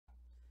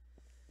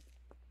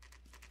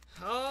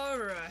All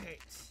right.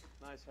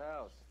 Nice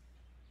house.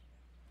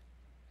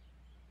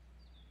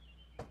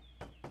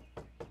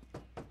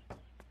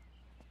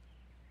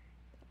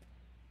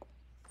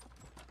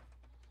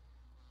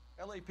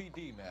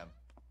 LAPD, ma'am.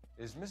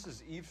 Is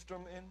Mrs.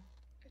 Eavestrom in?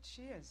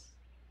 She is.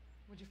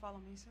 Would you follow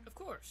me, sir? Of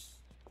course.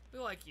 We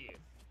like you.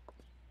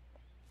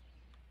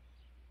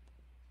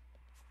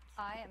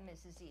 I am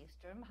Mrs.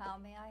 Eavestrom. How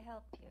may I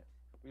help you?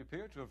 We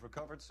appear to have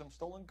recovered some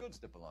stolen goods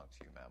that belong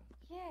to you, ma'am.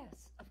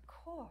 Yes, of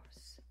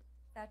course.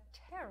 That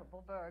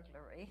terrible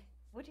burglary.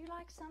 Would you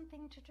like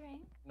something to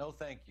drink? No,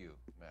 thank you,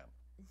 ma'am.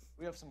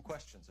 We have some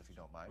questions, if you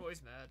don't mind.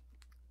 Always mad.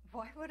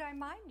 Why would I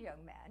mind,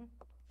 young man,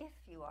 if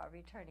you are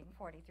returning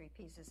 43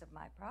 pieces of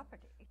my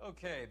property?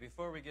 Okay,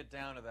 before we get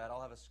down to that,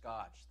 I'll have a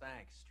scotch.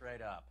 Thanks,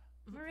 straight up.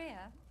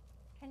 Maria,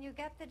 can you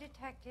get the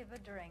detective a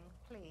drink,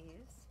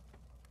 please?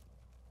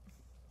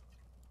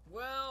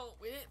 Well,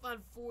 we didn't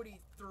find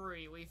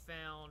 43. We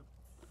found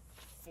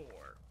 4.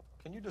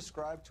 Can you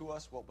describe to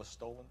us what was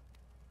stolen?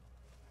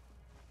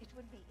 It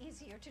would be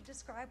easier to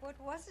describe what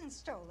wasn't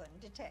stolen,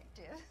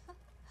 detective.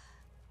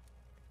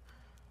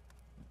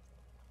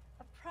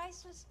 A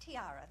priceless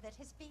tiara that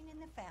has been in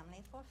the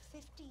family for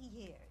 50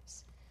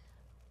 years.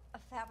 A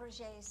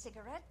Fabergé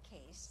cigarette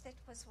case that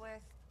was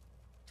worth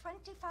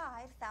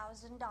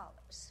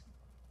 $25,000.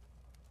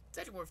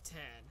 That's worth 10.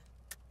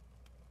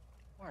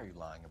 Why are you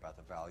lying about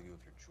the value of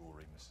your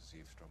jewelry, Mrs.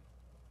 Eavestrom?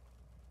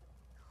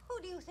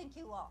 Who do you think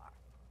you are,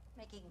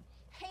 making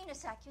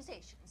heinous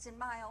accusations in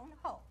my own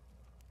home?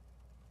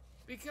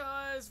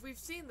 Because we've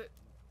seen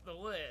the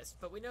list,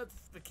 but we know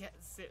the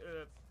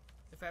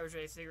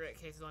Fabergé cigarette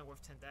case is only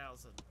worth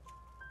 10,000.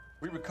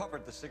 We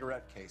recovered the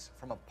cigarette case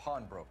from a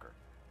pawnbroker.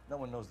 No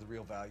one knows the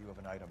real value of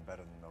an item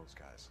better than those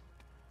guys.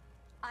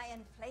 I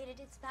inflated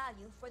its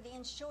value for the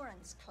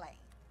insurance claim.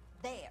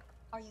 There.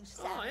 Are you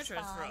satisfied? Oh,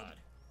 insurance fraud.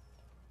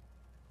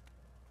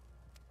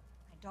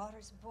 My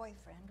daughter's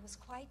boyfriend was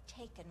quite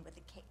taken with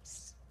the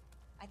case.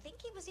 I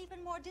think he was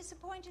even more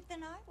disappointed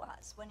than I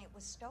was when it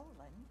was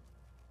stolen.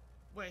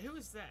 Wait, who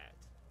is that?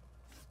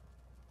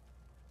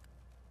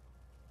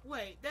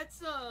 Wait,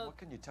 that's What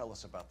can you tell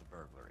us about the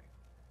burglary?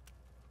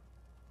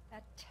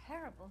 That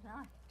terrible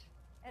night.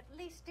 At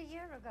least a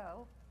year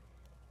ago.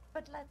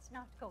 But let's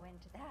not go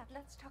into that.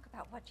 Let's talk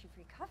about what you've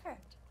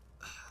recovered.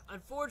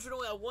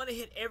 Unfortunately, I want to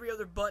hit every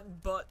other button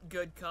but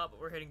good cop, but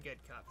we're hitting good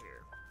cop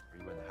here.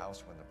 Were you in the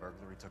house when the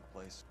burglary took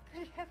place?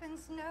 Good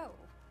heavens, no.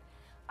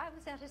 I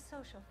was at a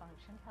social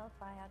function held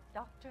by a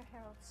Dr.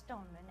 Harold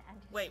Stoneman and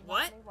his Wait,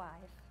 what? lovely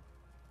wife.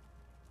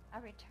 I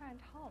returned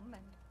home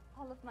and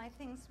all of my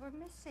things were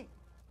missing.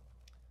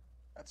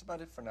 That's about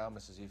it for now,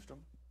 Mrs. Eavestrom.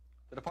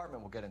 The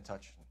department will get in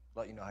touch and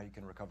let you know how you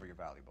can recover your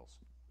valuables.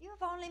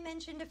 You've only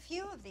mentioned a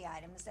few of the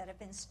items that have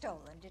been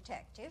stolen,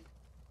 Detective.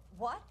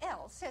 What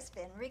else has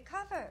been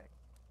recovered?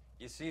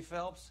 You see,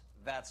 Phelps?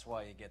 That's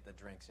why you get the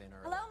drinks in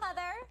early. Hello,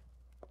 Mother.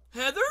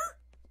 Heather?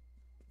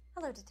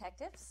 Hello,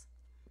 detectives.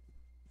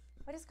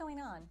 What is going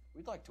on?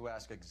 We'd like to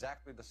ask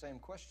exactly the same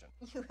question.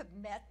 You have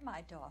met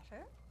my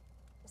daughter?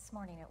 This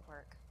morning at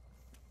work.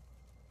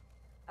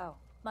 Oh,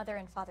 mother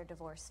and father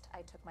divorced.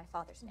 I took my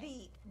father's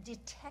name. The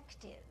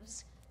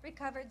detectives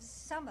recovered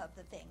some of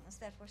the things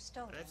that were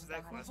stolen. That's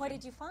that question. What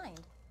did you find?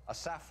 A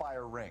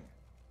sapphire ring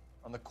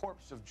on the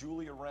corpse of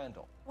Julia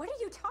Randall. What are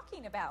you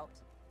talking about?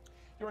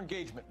 Your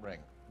engagement ring,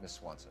 Miss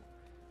Swanson.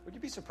 Would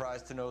you be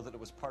surprised to know that it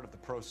was part of the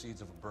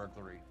proceeds of a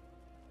burglary?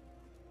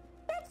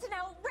 That's an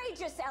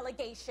outrageous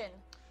allegation.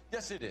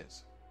 Yes, it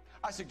is.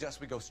 I suggest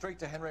we go straight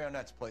to Henry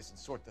Arnett's place and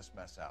sort this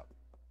mess out.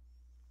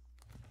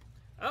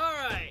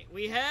 Alright,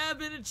 we have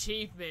an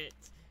achievement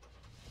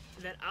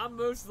that I'm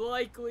most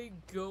likely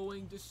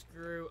going to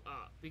screw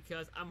up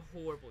because I'm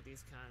horrible at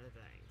these kind of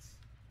things.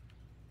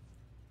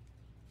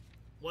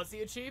 What's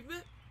the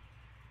achievement?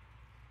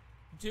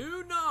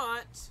 Do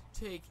not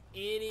take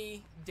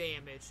any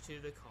damage to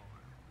the car.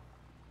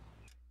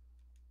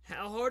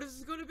 How hard is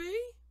this going to be?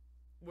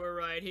 We're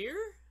right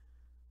here.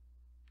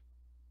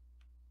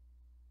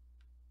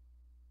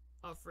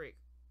 Oh, freak.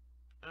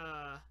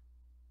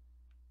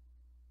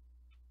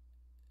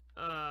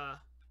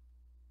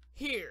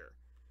 Here.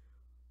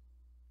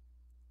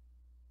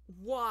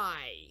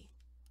 Why?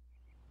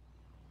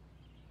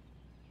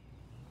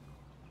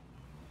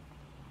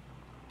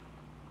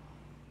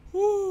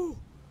 Whew.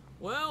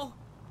 Well,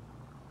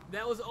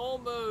 that was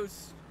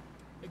almost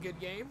a good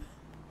game.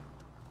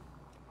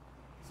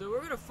 So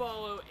we're gonna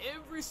follow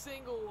every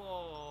single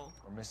law.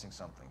 We're missing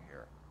something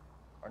here.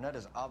 Arnett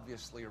is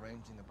obviously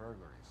arranging the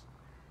burglaries.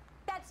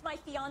 That's my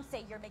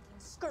fiance you're making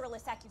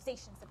scurrilous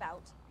accusations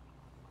about.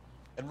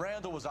 And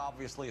Randall was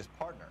obviously his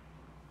partner.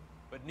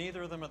 But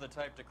neither of them are the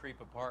type to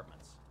creep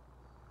apartments.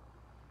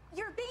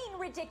 You're being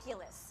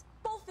ridiculous.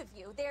 Both of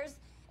you. There's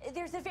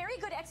a very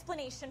good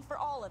explanation for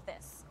all of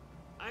this.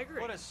 I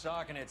agree. What a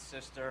sock in it,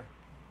 sister.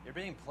 You're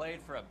being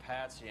played for a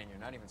patsy and you're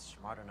not even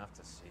smart enough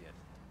to see it.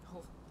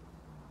 Oh.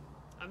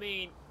 I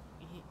mean,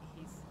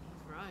 he's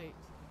right.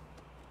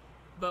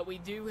 But we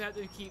do have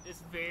to keep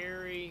this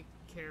very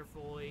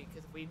carefully,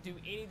 because if we do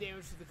any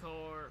damage to the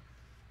car,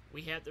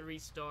 we have to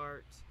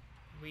restart.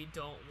 We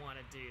don't want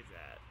to do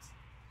that.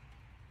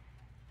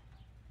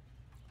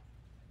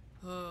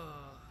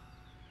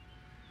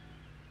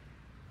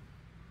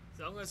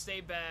 So I'm gonna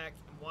stay back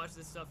and watch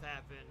this stuff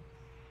happen.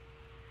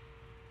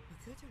 We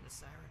could turn the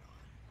siren on.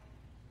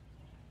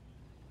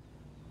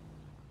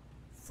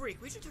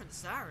 Freak, we should turn the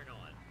siren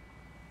on.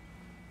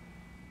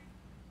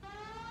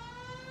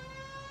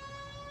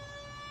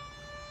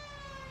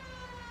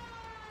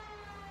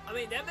 I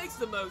mean, that makes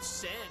the most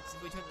sense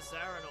if we turn the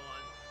siren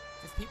on,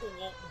 because people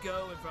won't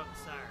go in front of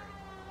the siren.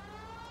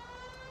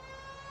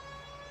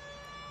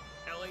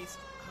 At least,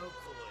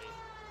 hopefully.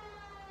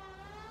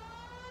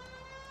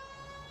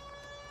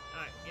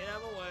 Alright, get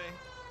out of my way.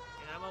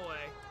 Get out of my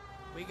way.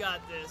 We got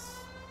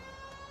this.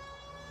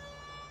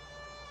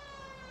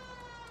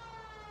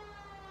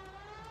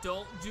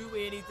 Don't do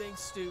anything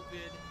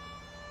stupid.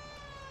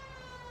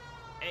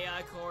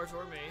 AI cars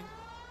or me.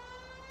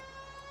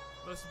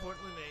 Most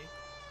importantly, me.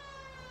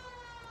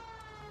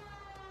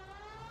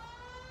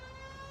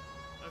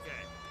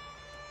 Okay.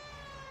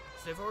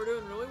 So far we're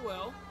doing really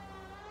well.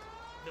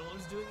 No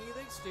one's doing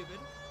anything stupid.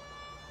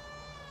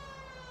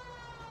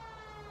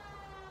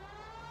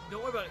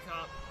 Don't worry about it,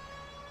 cop.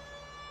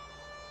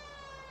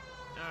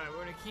 Alright,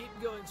 we're gonna keep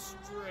going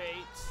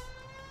straight.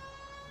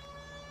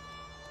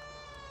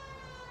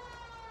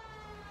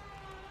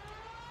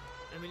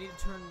 And we need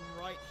to turn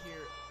right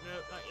here. No,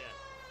 not yet.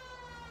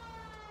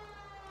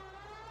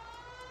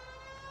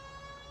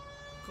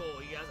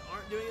 Cool, you guys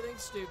aren't doing anything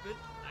stupid.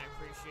 I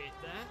appreciate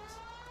that.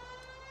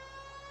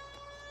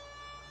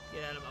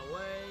 Get out of my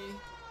way.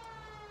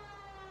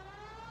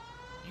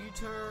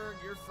 U-turn,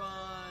 you're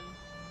fine.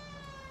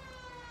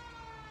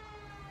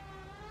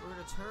 We're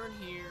gonna turn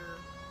here.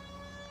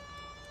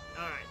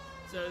 Alright,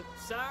 so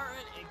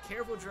siren and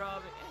careful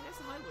driving. Hey, that's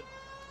a Hollywood.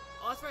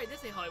 Oh, that's right,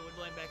 that's a Hollywood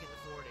land back in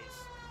the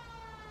 40s.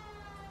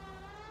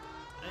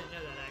 I didn't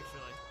know that,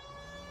 actually.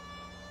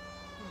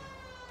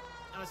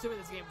 I'm assuming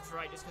this game is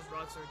right just because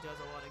Rockstar does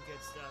a lot of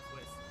good stuff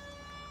with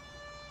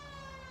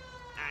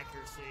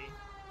accuracy.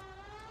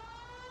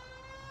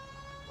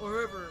 Or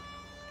whoever.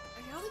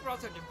 I don't think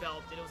Rockstar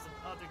developed it, it was the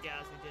other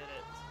guys who did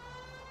it.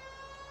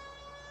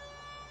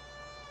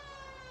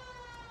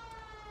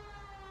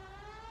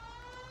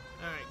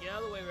 Alright, get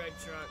out of the way, red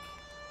truck.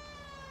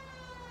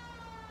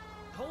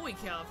 Holy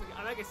cow,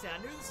 like I said,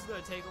 I knew this was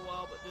going to take a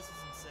while, but this is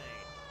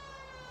insane.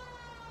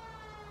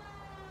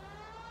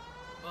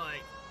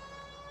 Like...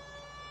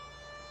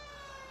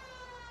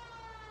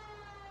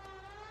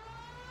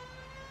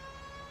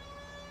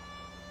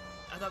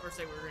 I thought for a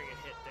second we were going to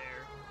get hit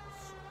there.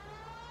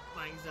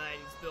 My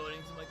anxiety's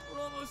building, so I'm like,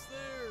 we're almost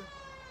there!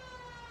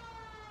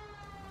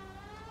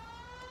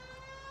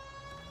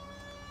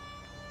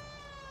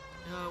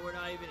 No, we're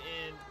not even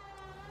in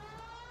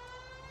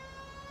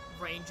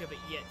range of it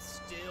yet,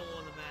 still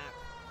on the map.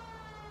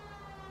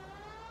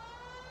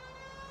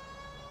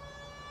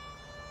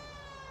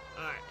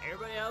 Alright,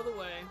 everybody out of the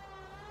way.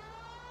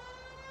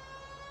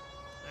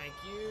 Thank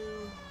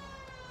you.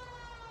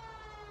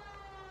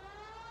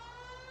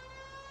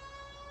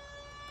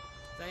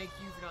 Thank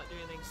you for not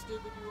doing anything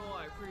stupid, you all.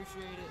 I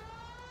appreciate it.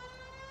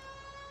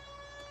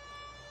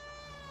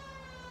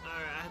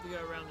 Alright, I have to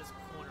go around this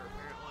corner,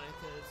 apparently,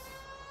 because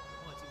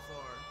I went too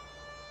far.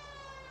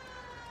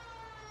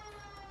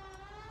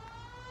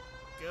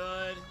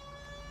 Good.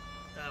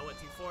 I went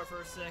too far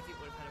for a second,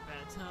 would have had a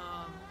bad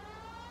time.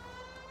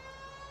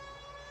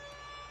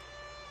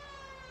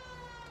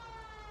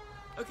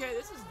 Okay,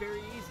 this is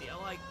very easy. I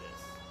like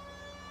this.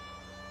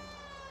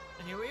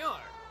 And here we are.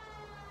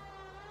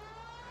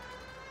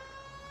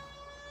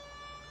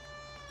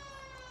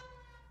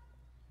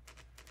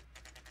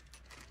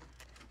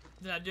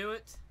 Did I do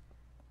it?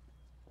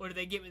 Or did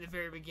they get me in the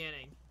very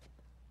beginning?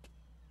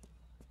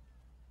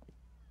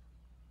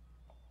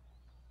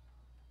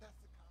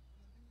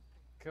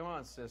 Come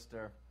on,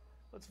 sister.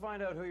 Let's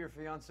find out who your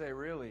fiancé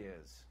really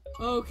is.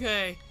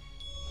 Okay.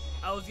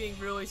 I was getting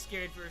really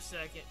scared for a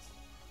second.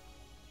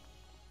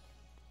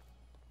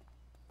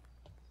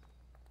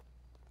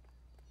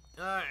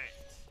 Alright.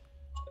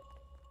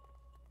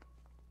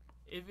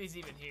 If he's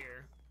even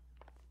here.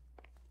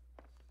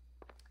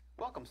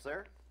 Welcome,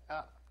 sir.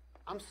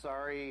 I'm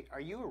sorry, are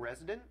you a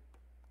resident?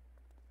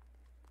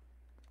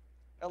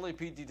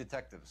 LAPD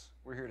detectives.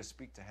 We're here to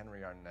speak to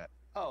Henry Arnett.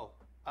 Oh,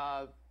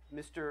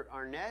 Mr.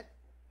 Arnett?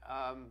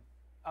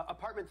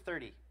 Apartment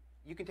 30.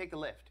 You can take the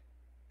lift.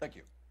 Thank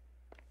you.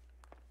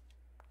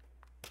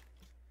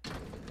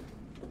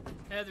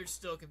 Heather's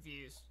still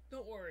confused.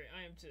 Don't worry,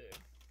 I am too.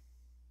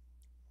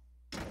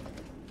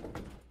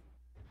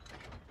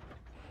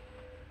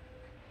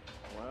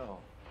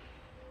 Well,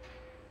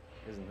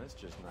 isn't this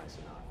just nice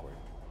and awkward?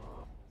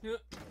 Yeah.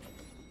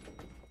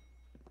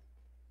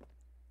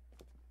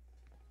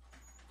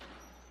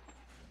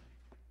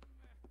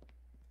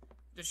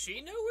 Does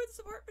she know where this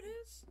apartment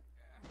is?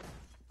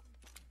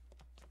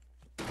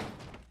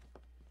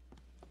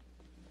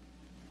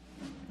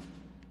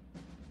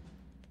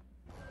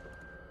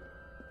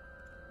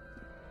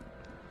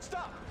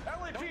 Stop!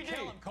 LAPD! Don't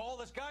kill him, Cole.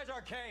 This guy's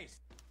our case.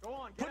 Go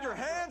on, get Put your out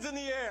of here. hands in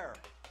the air!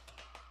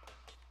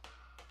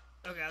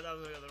 Okay, I thought I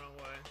was going to go the wrong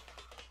way.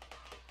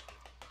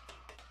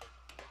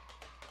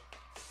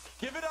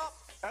 Give it up,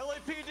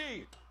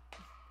 LAPD!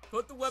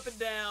 Put the weapon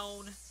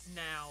down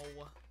now.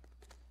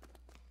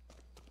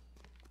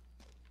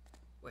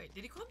 Wait,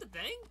 did he climb the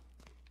thing?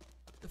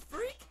 The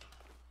freak?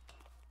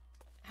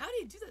 How did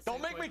he do that?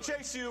 Don't make me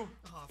chase you!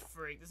 Oh,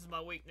 freak, this is my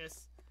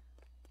weakness.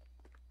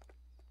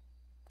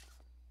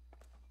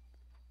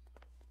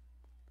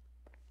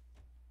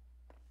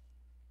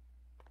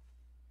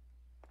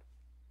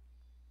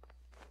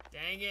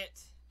 Dang it.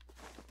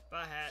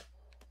 Bye, hat.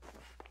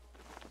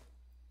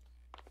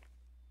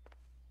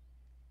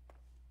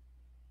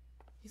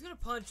 He's gonna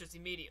punch us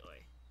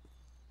immediately.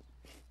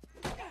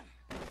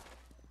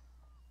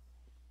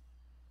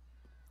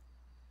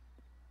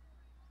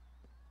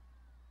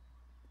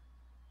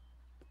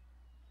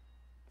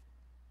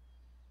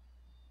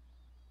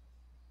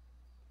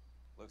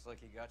 Looks like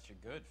he got you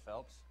good,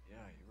 Phelps. Yeah,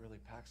 he really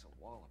packs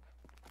a wallop.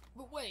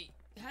 But wait,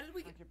 how did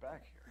we How'd get... you get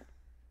back here?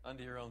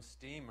 Under your own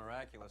steam,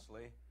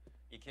 miraculously.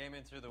 He came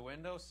in through the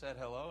window, said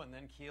hello, and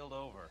then keeled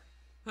over.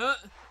 Huh?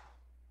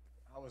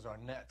 How was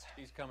Arnett?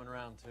 He's coming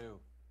around, too.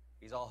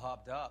 He's all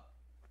hopped up.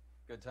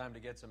 Good time to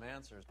get some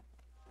answers.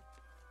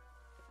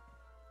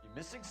 You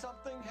missing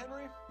something,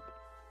 Henry?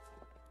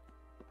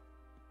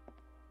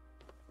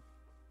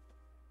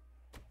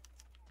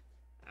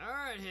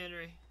 Alright,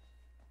 Henry.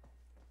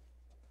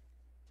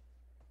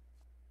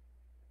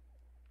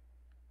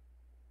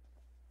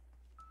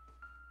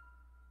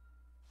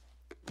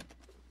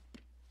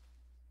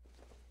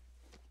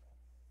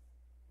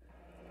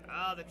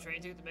 Ah, the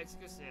train took to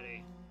Mexico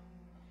City.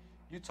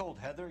 You told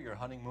Heather you're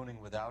honeymooning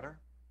without her?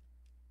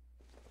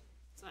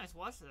 It's a nice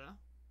watch, though.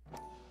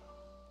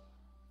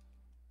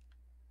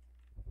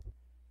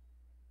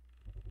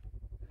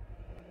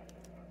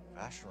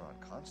 Vacheron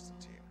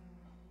Constantine.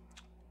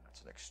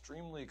 That's an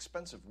extremely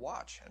expensive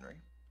watch,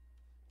 Henry.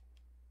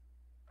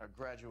 A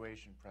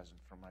graduation present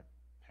from my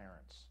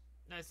parents.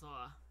 Nice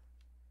law.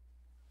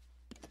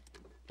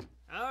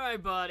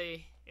 Alright,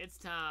 buddy. It's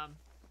time.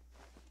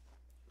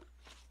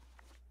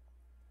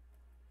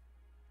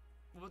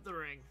 What about the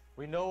ring?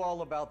 We know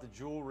all about the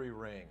jewelry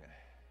ring.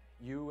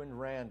 You and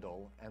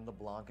Randall and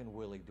LeBlanc and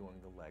Willie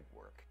doing the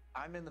legwork.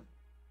 I'm in the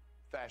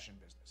fashion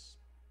business.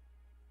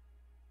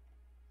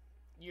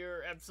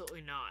 You're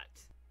absolutely not.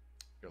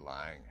 You're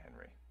lying,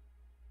 Henry.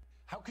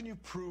 How can you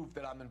prove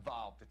that I'm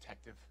involved,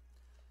 detective?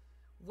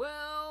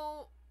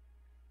 Well,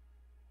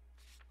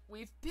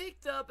 we've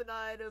picked up an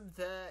item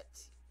that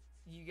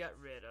you got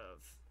rid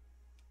of.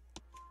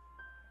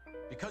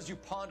 Because you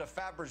pawned a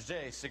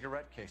Fabergé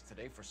cigarette case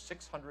today for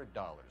 $600.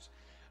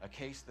 A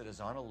case that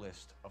is on a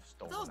list of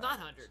stolen That was items.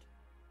 900.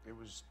 It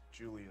was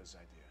Julia's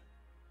idea.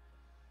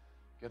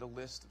 Get a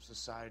list of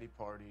society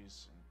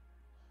parties and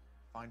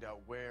find out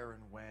where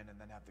and when, and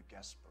then have the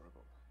guests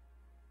burgled.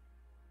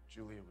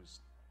 Julia was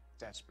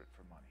desperate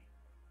for money.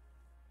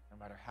 No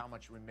matter how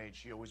much we made,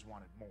 she always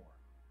wanted more.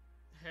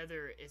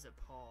 Heather is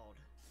appalled.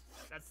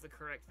 That's the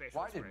correct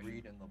facial Why did expression.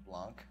 Reed and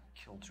LeBlanc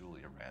kill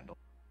Julia Randall?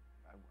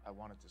 I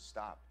wanted to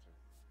stop,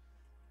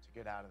 to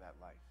get out of that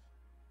life.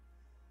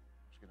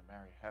 I was gonna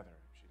marry Heather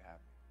if she'd have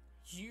me.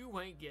 You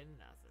ain't getting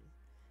nothing.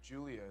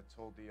 Julia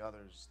told the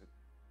others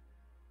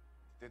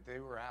that they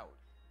were out.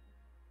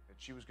 That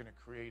she was gonna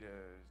create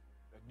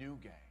a new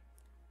gang.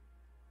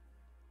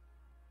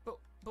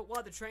 But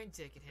why the train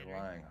ticket, Henry? You're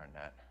lying,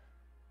 Arnett.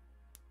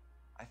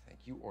 I think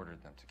you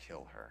ordered them to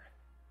kill her.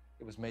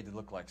 It was made to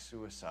look like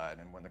suicide,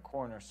 and when the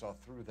coroner saw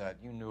through that,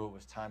 you knew it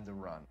was time to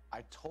run.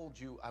 I told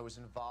you I was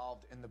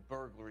involved in the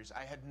burglaries.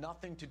 I had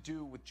nothing to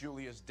do with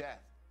Julia's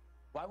death.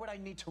 Why would I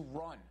need to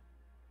run?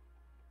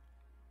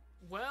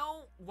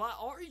 Well, why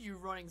are you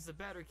running is the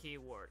better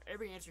keyword.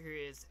 Every answer here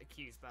is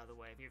accused, by the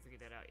way, if you haven't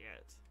figured that out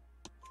yet.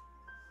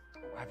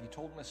 Have you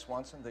told Miss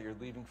Swanson that you're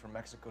leaving for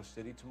Mexico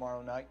City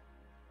tomorrow night?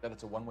 That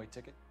it's a one-way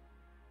ticket?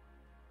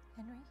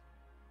 Henry?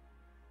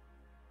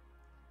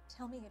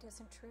 Tell me it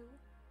isn't true.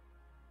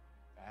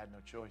 I had no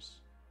choice.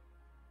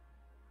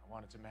 I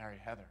wanted to marry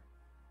Heather.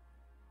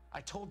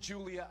 I told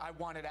Julia I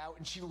wanted out,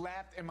 and she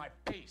laughed in my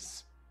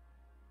face.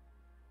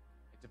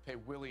 I had to pay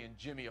Willie and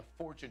Jimmy a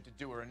fortune to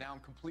do her, and now I'm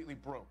completely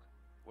broke.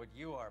 What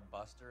you are,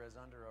 Buster, is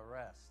under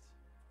arrest.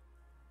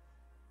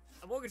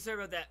 I'm more concerned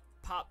about that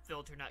pop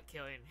filter not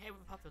killing. Hey, what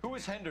the pop filter? Who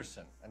is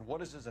Henderson, and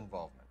what is his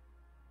involvement?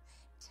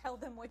 Tell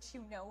them what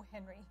you know,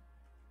 Henry.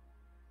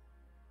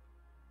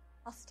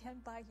 I'll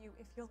stand by you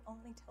if you'll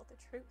only tell the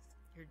truth.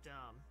 You're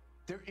dumb.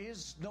 There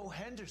is no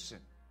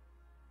Henderson.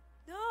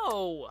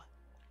 No!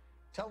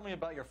 Tell me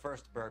about your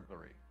first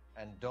burglary,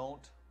 and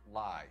don't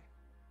lie.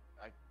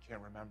 I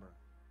can't remember.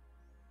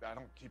 I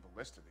don't keep a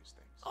list of these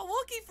things. Oh,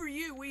 lucky for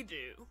you, we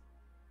do.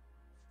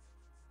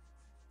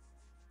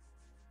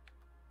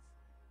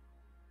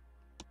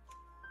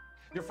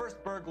 Your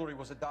first burglary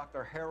was a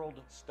Dr.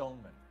 Harold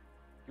Stoneman.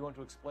 You want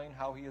to explain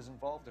how he is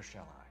involved, or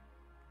shall I?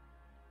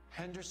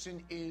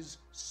 Henderson is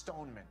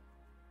Stoneman.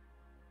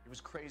 He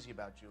was crazy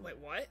about Julia. Wait,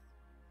 what?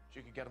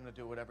 She could get him to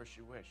do whatever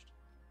she wished.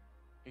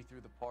 He threw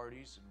the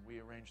parties, and we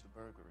arranged the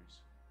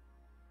burglaries.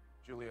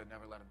 Julia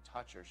never let him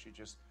touch her. She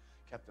just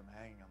Kept him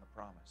hanging on the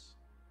promise.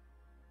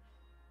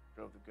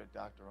 Drove the good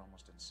doctor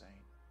almost insane.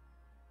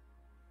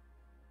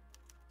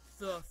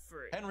 The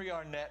freak. Henry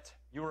Arnett,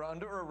 you are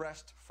under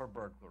arrest for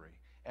burglary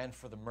and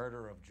for the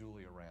murder of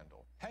Julia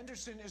Randall.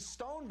 Henderson is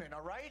Stoneman,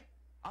 all right?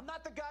 I'm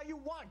not the guy you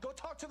want. Go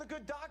talk to the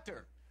good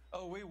doctor.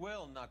 Oh, we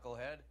will,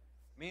 knucklehead.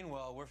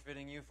 Meanwhile, we're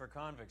fitting you for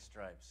convict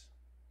stripes.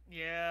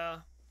 Yeah.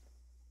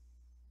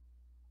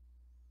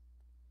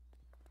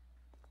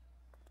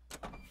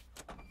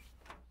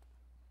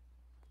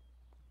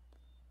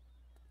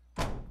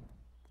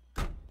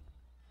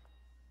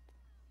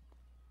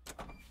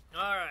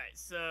 Alright,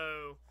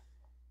 so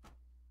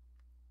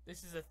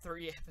this is a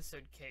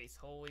 3-episode case.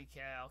 Holy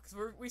cow.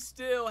 Because we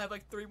still have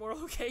like 3 more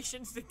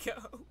locations to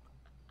go.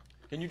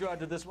 Can you drive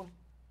to this one?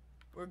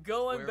 We're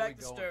going Where are back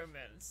we to going?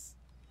 Stoneman's.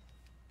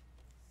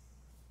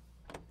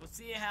 We'll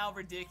see how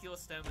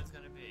ridiculous Stoneman's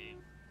gonna be.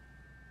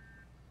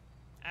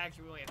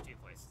 Actually, we only have 2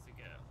 places to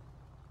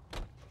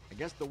go. I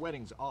guess the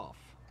wedding's off.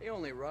 He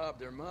only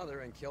robbed her mother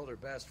and killed her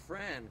best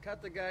friend.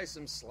 Cut the guy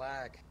some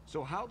slack.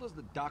 So how does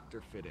the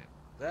doctor fit in?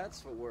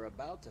 That's what we're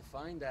about to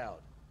find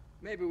out.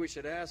 Maybe we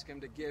should ask him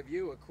to give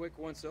you a quick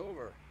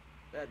once-over.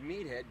 That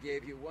meathead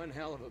gave you one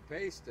hell of a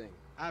pasting.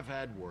 I've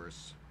had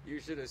worse. You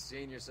should have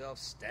seen yourself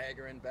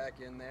staggering back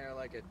in there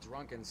like a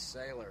drunken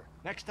sailor.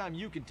 Next time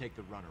you can take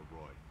the runner,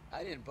 Roy.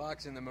 I didn't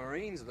box in the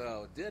Marines,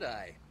 though, did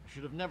I? I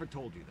should have never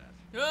told you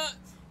that.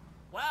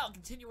 Wow,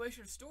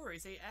 continuation of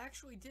stories. They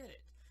actually did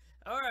it.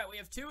 Alright, we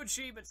have 2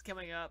 achievements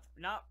coming up.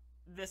 Not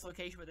this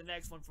location, but the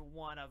next one for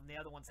one of them. The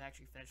other one's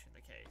actually finishing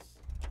the case.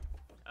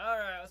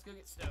 Alright, let's go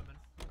get Stoneman.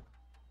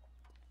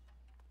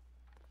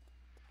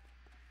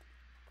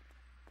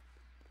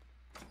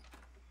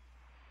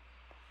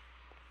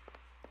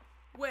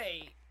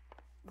 Wait,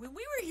 when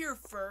we were here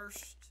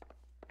first,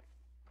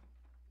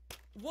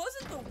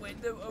 wasn't the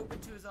window open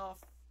to his off?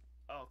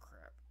 Oh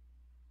crap.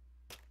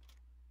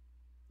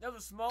 That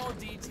was a small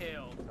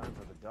detail. Time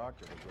for the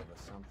doctor to give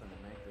us something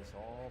to make this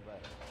all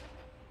better.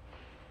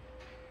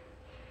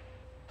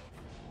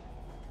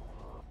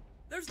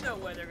 There's no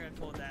way they're gonna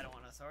pull that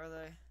on us, are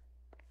they?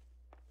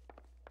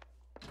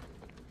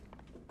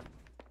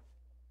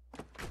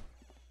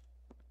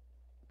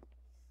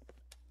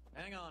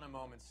 Hang on a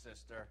moment,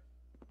 sister.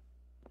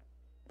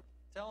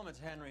 Tell him it's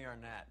Henry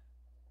Arnett.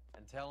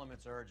 And tell him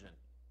it's urgent.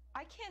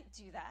 I can't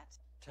do that.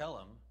 Tell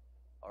him,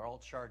 or I'll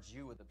charge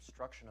you with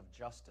obstruction of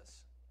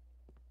justice.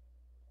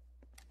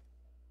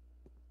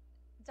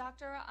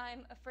 Doctor,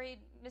 I'm afraid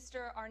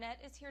Mr.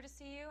 Arnett is here to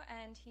see you,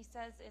 and he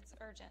says it's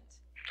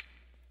urgent.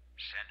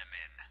 Send him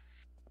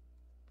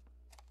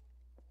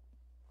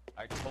in.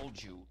 I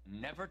told you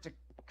never to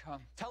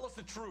come. Tell us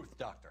the truth,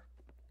 Doctor.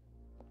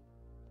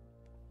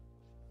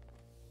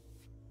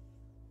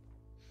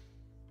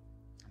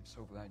 I'm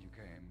so glad you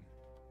came.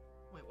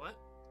 Wait, what?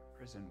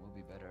 Prison will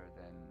be better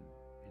than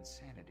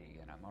insanity,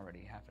 and I'm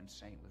already half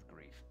insane with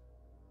grief.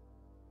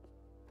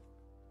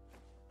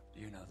 Do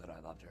you know that I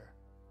loved her?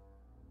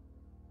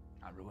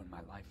 I ruined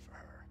my life for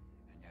her,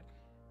 and yet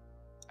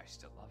I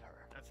still love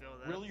her. I feel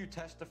that. Will you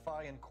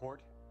testify in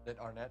court that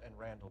Arnett and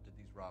Randall did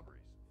these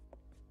robberies?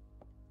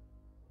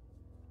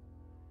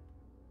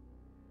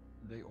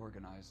 They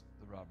organized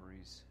the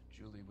robberies.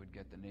 Julie would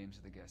get the names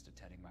of the guests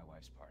attending my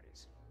wife's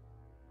parties.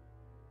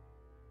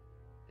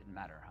 Didn't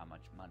matter how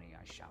much money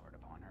I showered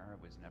upon her,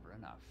 it was never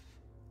enough.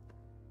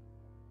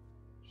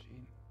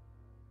 She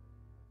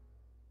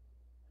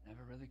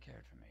never really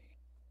cared for me.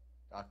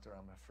 Doctor,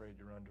 I'm afraid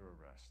you're under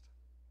arrest.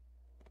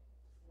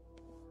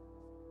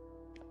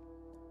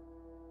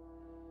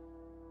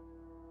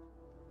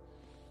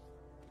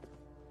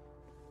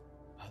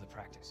 The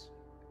practice.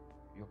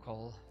 You'll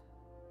call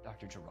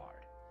Dr.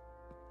 Gerard.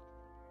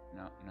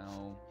 No.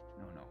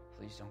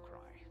 Please don't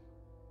cry.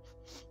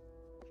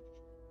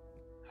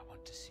 I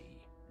want to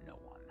see no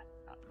one.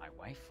 Not my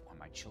wife or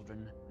my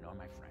children, nor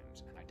my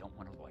friends. And I don't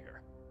want a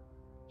lawyer.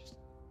 Just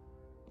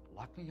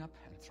lock me up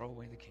and throw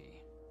away the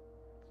key.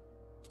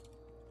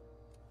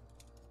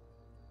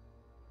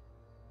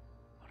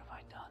 What have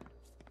I done?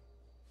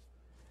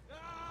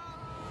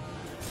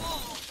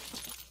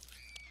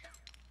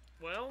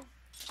 Well?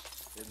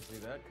 Didn't see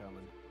that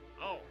coming.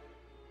 Oh.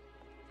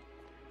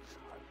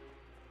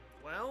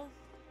 Well?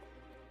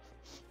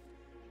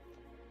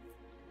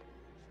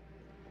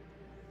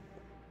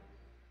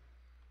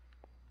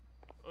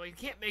 Well, you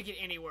can't make it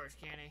any worse,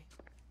 can he?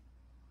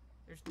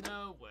 There's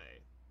no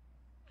way.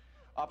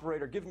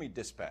 Operator, give me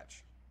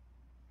dispatch.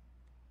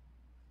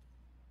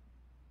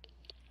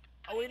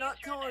 Are we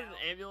not calling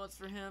an ambulance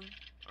for him?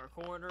 Or a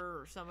coroner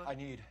or something? I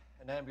need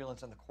an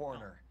ambulance and the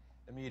coroner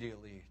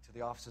immediately to the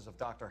offices of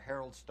Dr.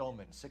 Harold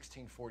Stoneman,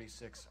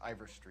 1646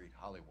 Ivor Street,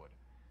 Hollywood.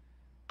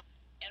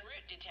 En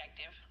route,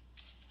 Detective.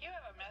 You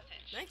have a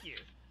message. Thank you.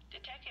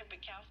 Detective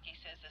Bukowski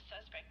says the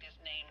suspect is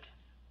named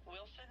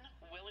Wilson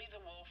Willie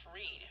the Wolf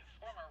Reed,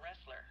 former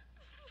wrestler.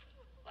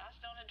 Last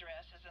known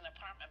address is an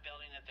apartment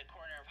building at the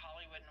corner of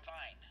Hollywood and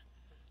Vine.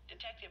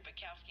 Detective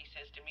Bukowski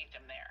says to meet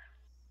them there.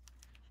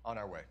 On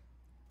our way.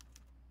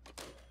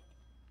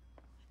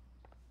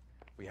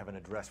 We have an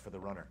address for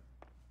the runner.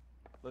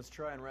 Let's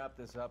try and wrap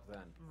this up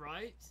then.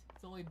 Right?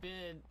 It's only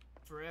been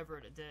forever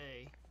and a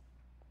day.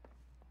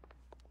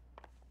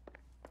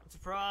 I'm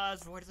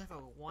surprised Roy doesn't have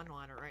a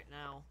one-liner right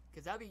now.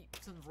 Because that'd be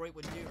something Roy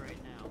would do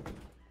right now.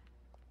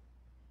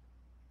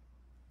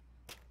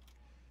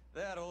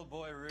 That old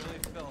boy really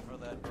fell for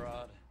that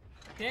broad.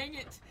 Dang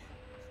it!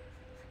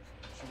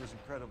 She was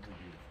incredibly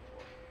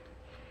beautiful.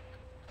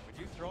 Would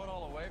you throw it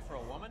all away for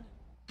a woman?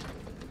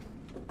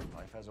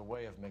 Life has a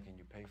way of making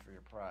you pay for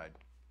your pride.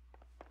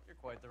 You're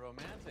quite the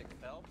romantic,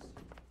 Phelps.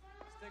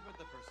 Stick with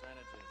the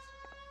percentages.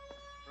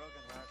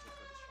 Broken hearts are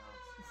for the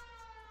chumps.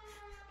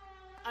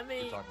 I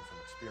mean, You're talking from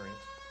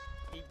experience.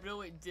 he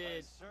really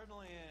did I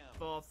certainly am.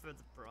 fall for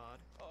the broad.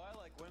 Oh, I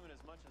like women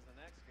as much as the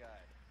next guy.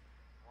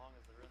 As long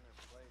as they're in their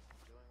place and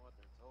doing what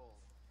they're told.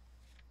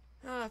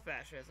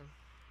 Fascism.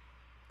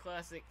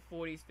 Classic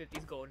 40s,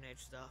 50s golden age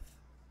stuff.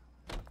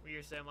 We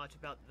hear so much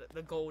about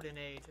the golden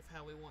age of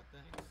how we want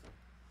things.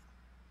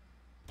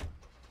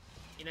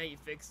 You know how you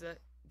fix that?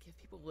 Give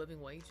people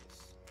living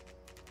wages.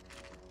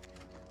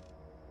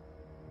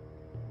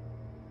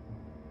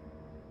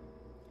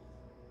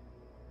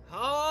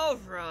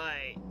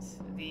 Alright.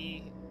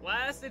 The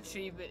last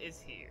achievement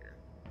is here.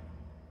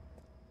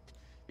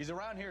 He's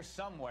around here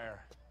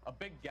somewhere. A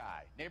big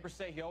guy. Neighbors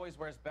say he always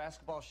wears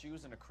basketball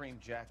shoes and a cream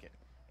jacket.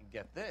 And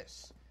get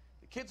this.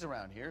 The kids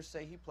around here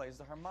say he plays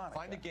the harmonica.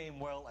 Find the game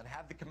well and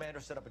have the commander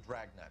set up a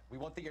dragnet. We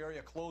want the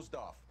area closed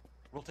off.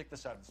 We'll take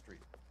this side of the street.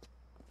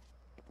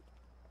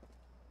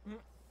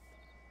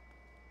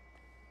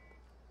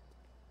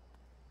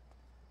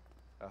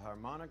 A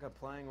harmonica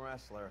playing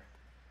wrestler.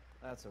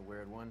 That's a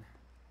weird one.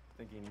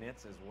 Think he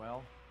knits as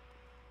well?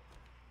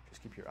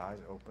 Just keep your eyes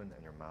open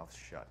and your mouth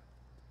shut.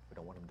 We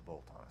don't want him to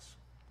bolt on us.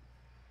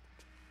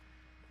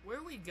 Where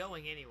are we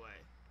going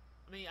anyway?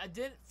 I mean, I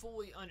didn't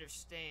fully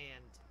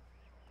understand.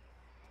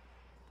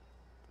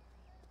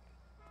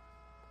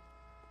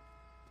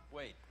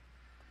 Wait.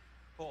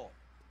 Pull.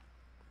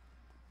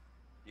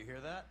 You hear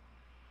that?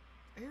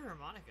 I hear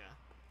harmonica.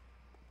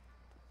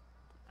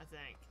 I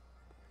think.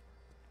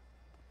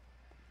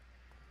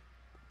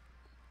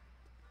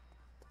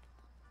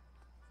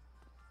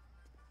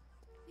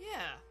 Yeah.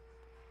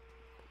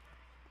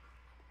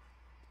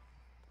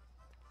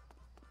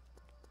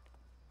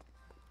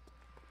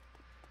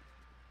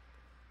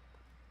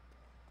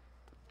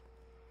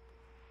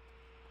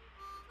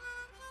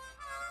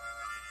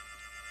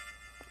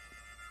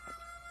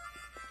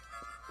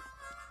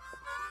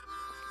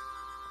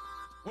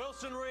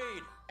 Wilson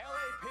Reed,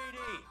 LAPD,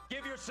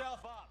 give yourself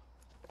up.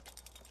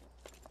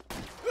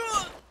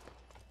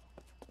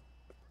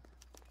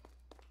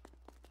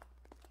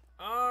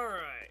 All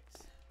right.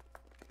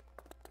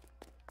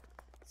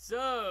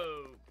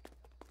 So,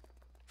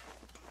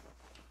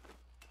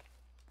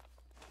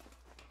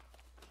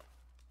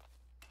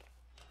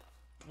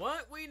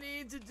 what we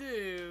need to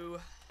do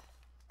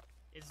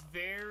is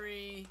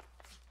very,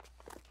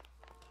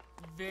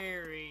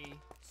 very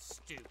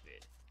stupid.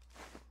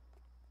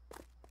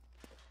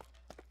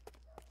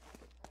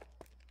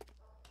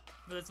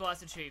 For this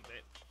last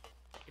achievement.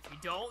 If you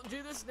don't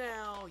do this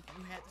now,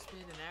 you have to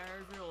spend an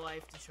hour of your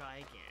life to try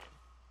again.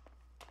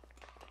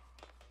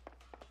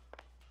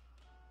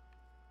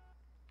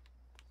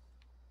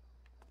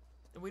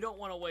 And we don't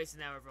want to waste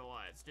an hour of our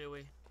lives, do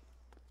we?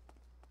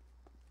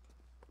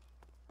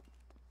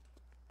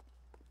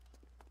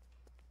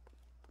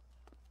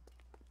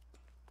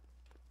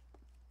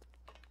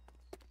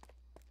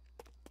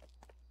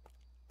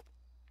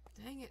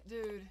 Dang it,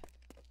 dude.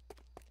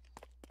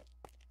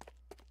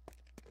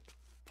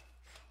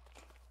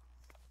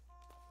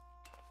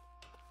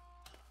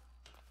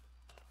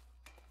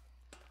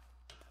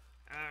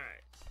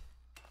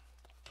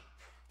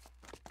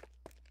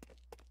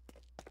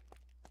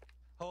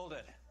 Hold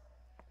it.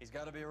 He's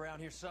got to be around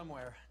here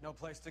somewhere. No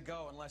place to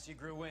go unless he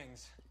grew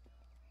wings.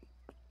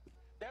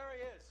 There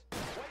he is.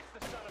 Waste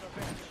the son of a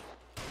bitch.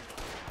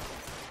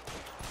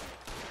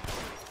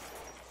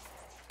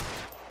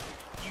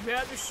 You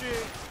have to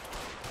shoot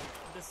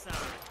the sign.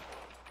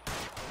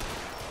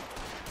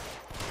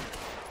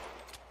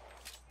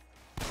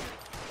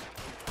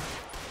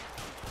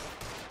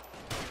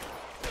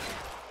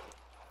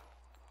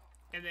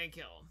 And then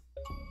kill him.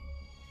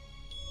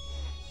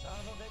 Son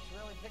of a bitch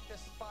really picked a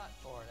spot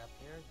for it up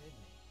here, didn't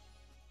he?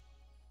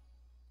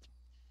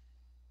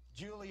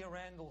 Julia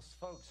Randall's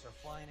folks are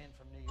flying in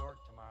from New York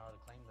tomorrow to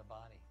claim the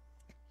body.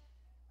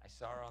 I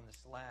saw her on the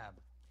slab.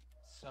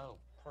 So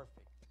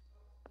perfect.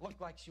 Looked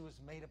like she was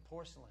made of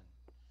porcelain.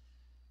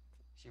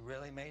 She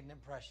really made an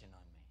impression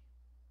on me.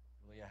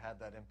 Julia had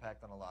that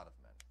impact on a lot of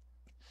men.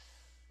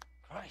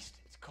 Christ,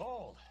 it's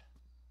cold.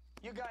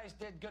 You guys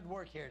did good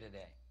work here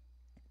today.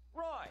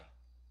 Roy,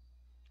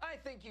 I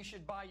think you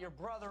should buy your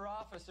brother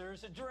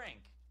officers a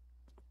drink.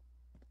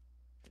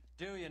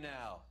 Do you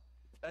now?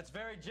 That's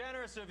very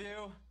generous of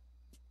you,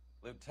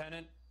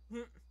 Lieutenant.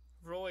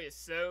 Roy is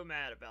so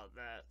mad about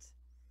that.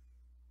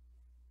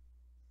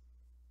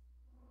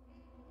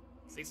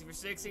 60 for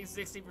 16,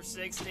 60 for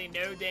 60,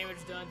 no damage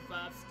done,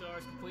 5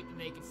 stars, complete the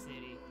naked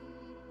city.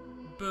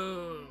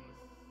 Boom.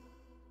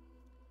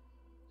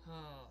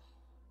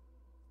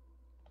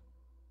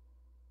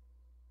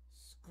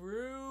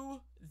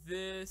 Screw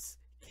this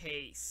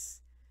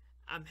case.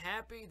 I'm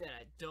happy that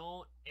I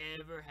don't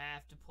ever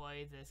have to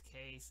play this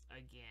case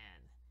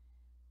again.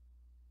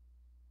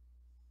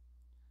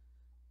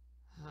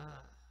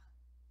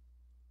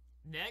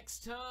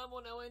 Next time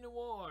on LA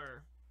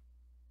Noire,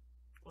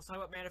 we'll talk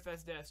about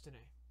Manifest Destiny.